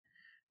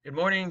Good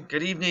morning,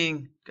 good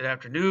evening, good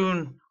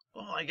afternoon.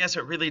 Well, I guess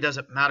it really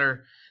doesn't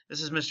matter.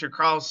 This is Mr.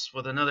 Kraus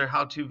with another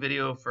how-to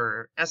video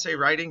for essay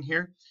writing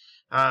here.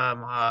 Just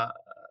a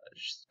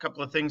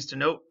couple of things to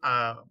note.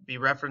 Be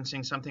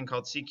referencing something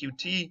called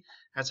CQT.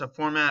 That's a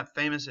format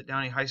famous at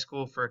Downey High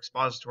School for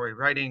expository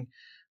writing,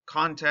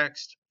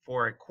 context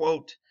for a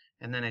quote,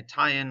 and then a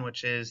tie-in,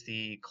 which is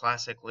the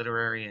classic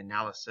literary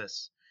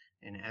analysis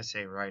in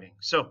essay writing.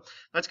 So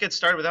let's get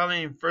started without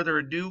any further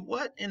ado.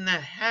 What in the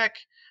heck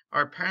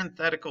are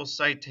parenthetical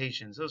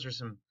citations? Those are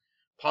some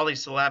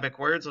polysyllabic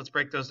words. Let's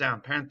break those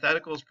down.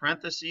 Parenthetical is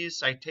parentheses.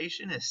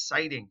 Citation is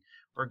citing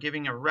or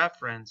giving a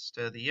reference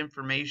to the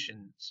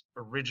information's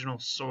original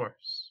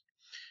source.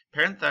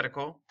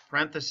 Parenthetical,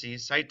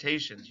 parentheses,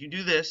 citations. You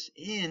do this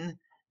in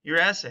your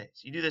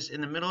essays. You do this in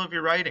the middle of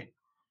your writing.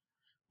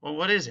 Well,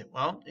 what is it?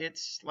 Well,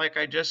 it's like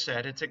I just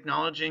said, it's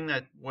acknowledging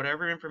that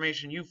whatever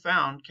information you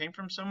found came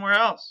from somewhere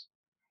else.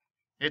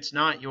 It's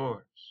not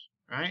yours,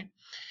 right?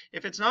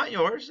 If it's not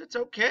yours, it's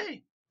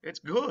okay. It's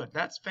good.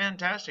 That's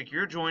fantastic.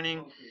 You're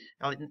joining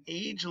an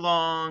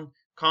age-long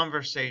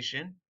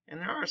conversation,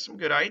 and there are some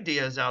good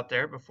ideas out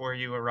there before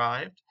you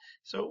arrived.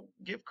 So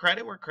give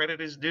credit where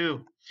credit is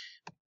due.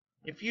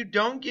 If you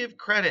don't give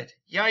credit,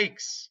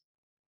 yikes.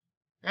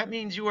 That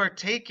means you are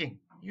taking.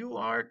 You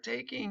are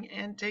taking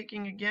and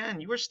taking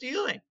again. You are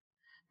stealing.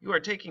 You are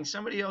taking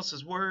somebody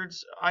else's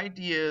words,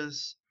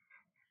 ideas,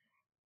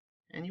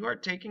 and you are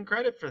taking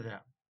credit for them.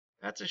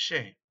 That's a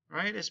shame,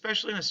 right?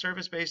 Especially in a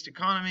service-based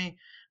economy,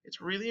 it's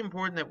really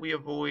important that we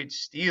avoid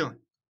stealing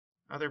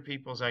other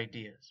people's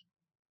ideas.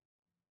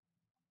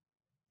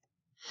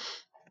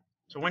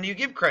 So when you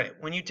give credit,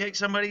 when you take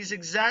somebody's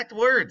exact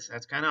words,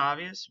 that's kind of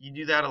obvious. You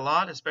do that a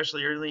lot,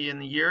 especially early in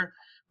the year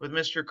with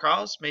Mr.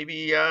 Kraus,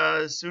 maybe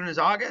as soon as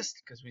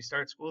August, because we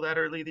start school that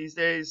early these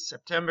days,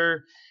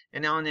 September,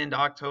 and now into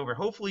October.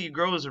 Hopefully you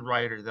grow as a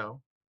writer, though.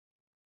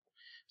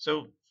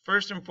 So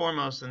first and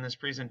foremost in this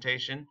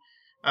presentation,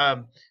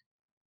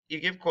 you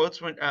give quotes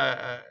when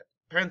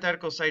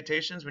parenthetical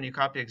citations when you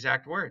copy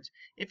exact words.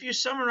 If you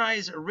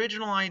summarize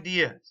original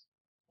ideas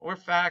or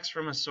facts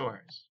from a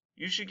source,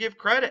 you should give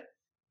credit.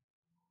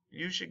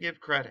 You should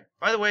give credit.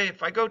 By the way,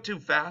 if I go too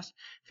fast,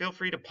 feel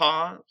free to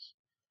pause.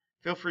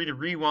 Feel free to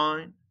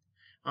rewind.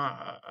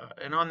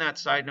 And on that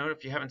side note,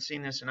 if you haven't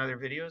seen this in other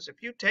videos,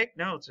 if you take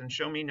notes and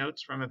show me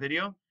notes from a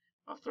video,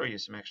 I'll throw you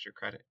some extra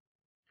credit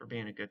for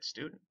being a good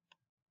student.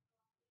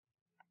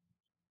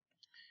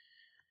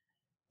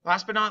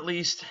 Last but not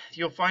least,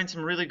 you'll find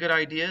some really good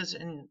ideas,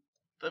 and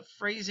the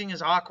phrasing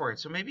is awkward.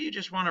 So maybe you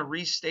just want to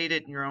restate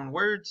it in your own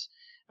words.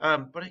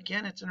 But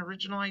again, it's an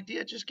original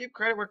idea. Just give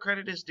credit where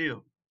credit is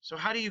due. So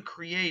how do you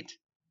create?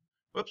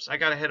 Whoops, I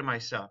got ahead of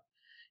myself.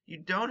 You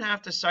don't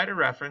have to cite a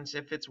reference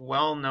if it's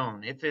well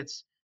known, if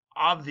it's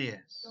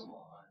obvious,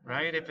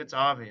 right? If it's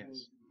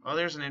obvious. Oh,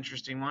 there's an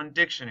interesting one,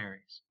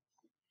 dictionaries.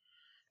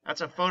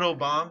 That's a photo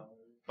bomb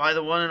by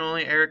the one and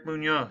only Eric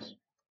Munoz.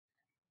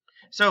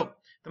 So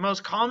the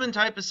most common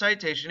type of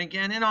citation,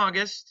 again in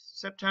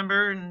August,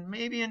 September, and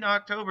maybe in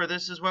October,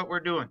 this is what we're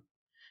doing,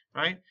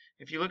 right?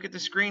 If you look at the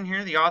screen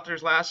here, the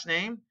author's last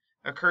name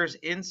occurs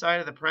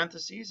inside of the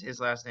parentheses. His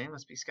last name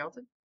must be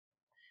Skelton.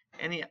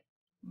 And he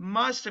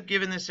must have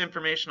given this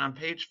information on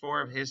page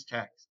 4 of his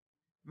text.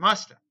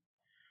 Must have.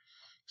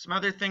 Some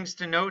other things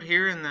to note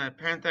here in the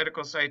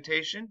parenthetical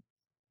citation.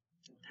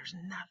 There's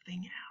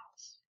nothing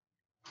else.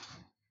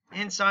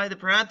 Inside the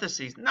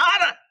parentheses,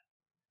 nada!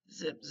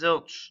 Zip,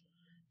 zilch.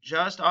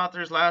 Just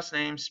author's last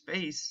name,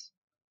 space,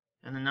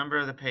 and the number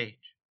of the page.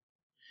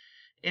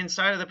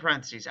 Inside of the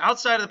parentheses.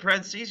 Outside of the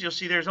parentheses, you'll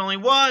see there's only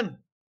one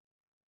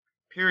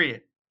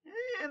period.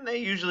 And they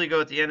usually go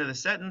at the end of the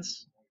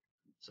sentence.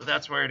 So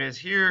that's where it is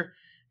here.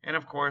 And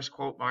of course,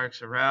 quote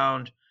marks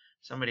around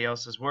somebody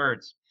else's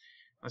words.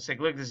 Let's take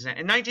a look at this.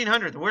 In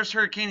 1900, the worst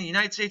hurricane in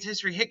United States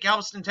history hit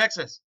Galveston,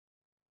 Texas.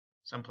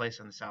 Someplace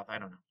in the south, I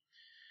don't know.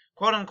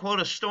 Quote unquote,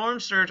 a storm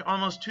surge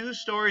almost 2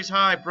 stories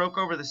high broke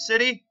over the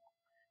city,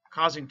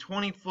 causing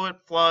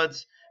 20-foot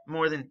floods,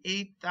 more than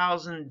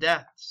 8,000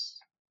 deaths.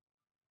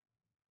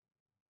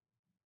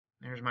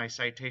 There's my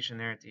citation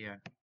there at the end.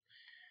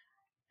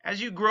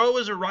 As you grow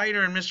as a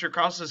writer in Mr.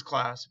 Kraus's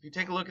class, if you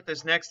take a look at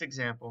this next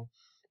example,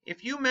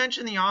 if you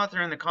mention the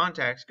author in the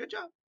context, good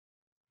job.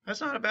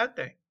 That's not a bad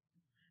thing.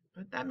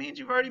 But that means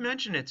you've already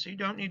mentioned it, so you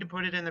don't need to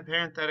put it in the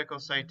parenthetical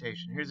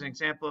citation. Here's an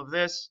example of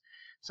this,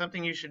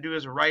 something you should do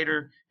as a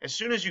writer as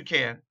soon as you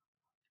can,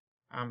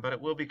 but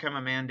it will become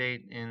a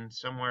mandate in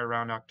somewhere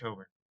around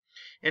October.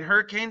 In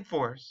Hurricane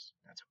Force,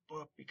 that's a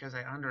book because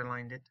I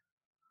underlined it,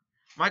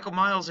 Michael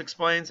Miles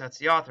explains, that's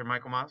the author,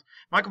 Michael Miles.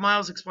 Michael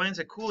Miles explains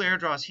that cool air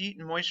draws heat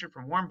and moisture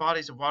from warm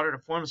bodies of water to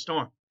form a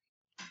storm.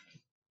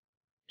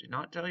 Did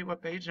not tell you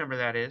what page number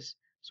that is,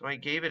 so I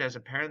gave it as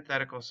a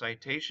parenthetical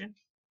citation.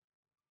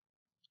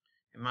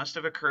 It must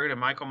have occurred in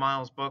Michael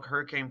Miles' book,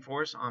 Hurricane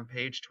Force, on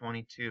page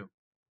 22.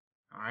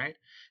 All right?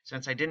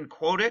 Since I didn't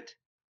quote it,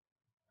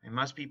 I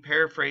must be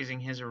paraphrasing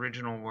his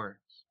original words.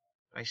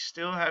 I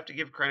still have to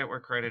give credit where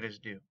credit is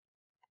due.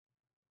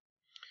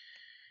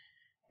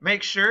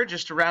 Make sure,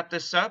 just to wrap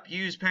this up,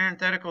 use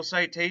parenthetical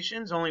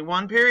citations, only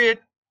one period.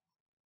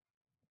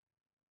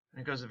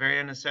 And it goes to the very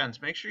end of the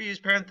sentence. Make sure you use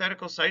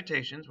parenthetical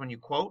citations when you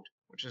quote,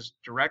 which is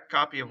direct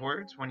copy of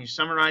words, when you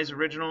summarize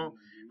original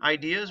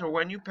ideas, or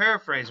when you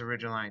paraphrase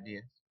original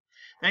ideas.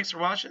 Thanks for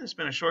watching. It's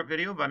been a short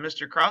video by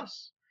Mr.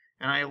 Krause,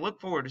 and I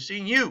look forward to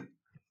seeing you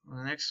on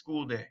the next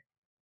school day.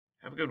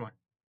 Have a good one.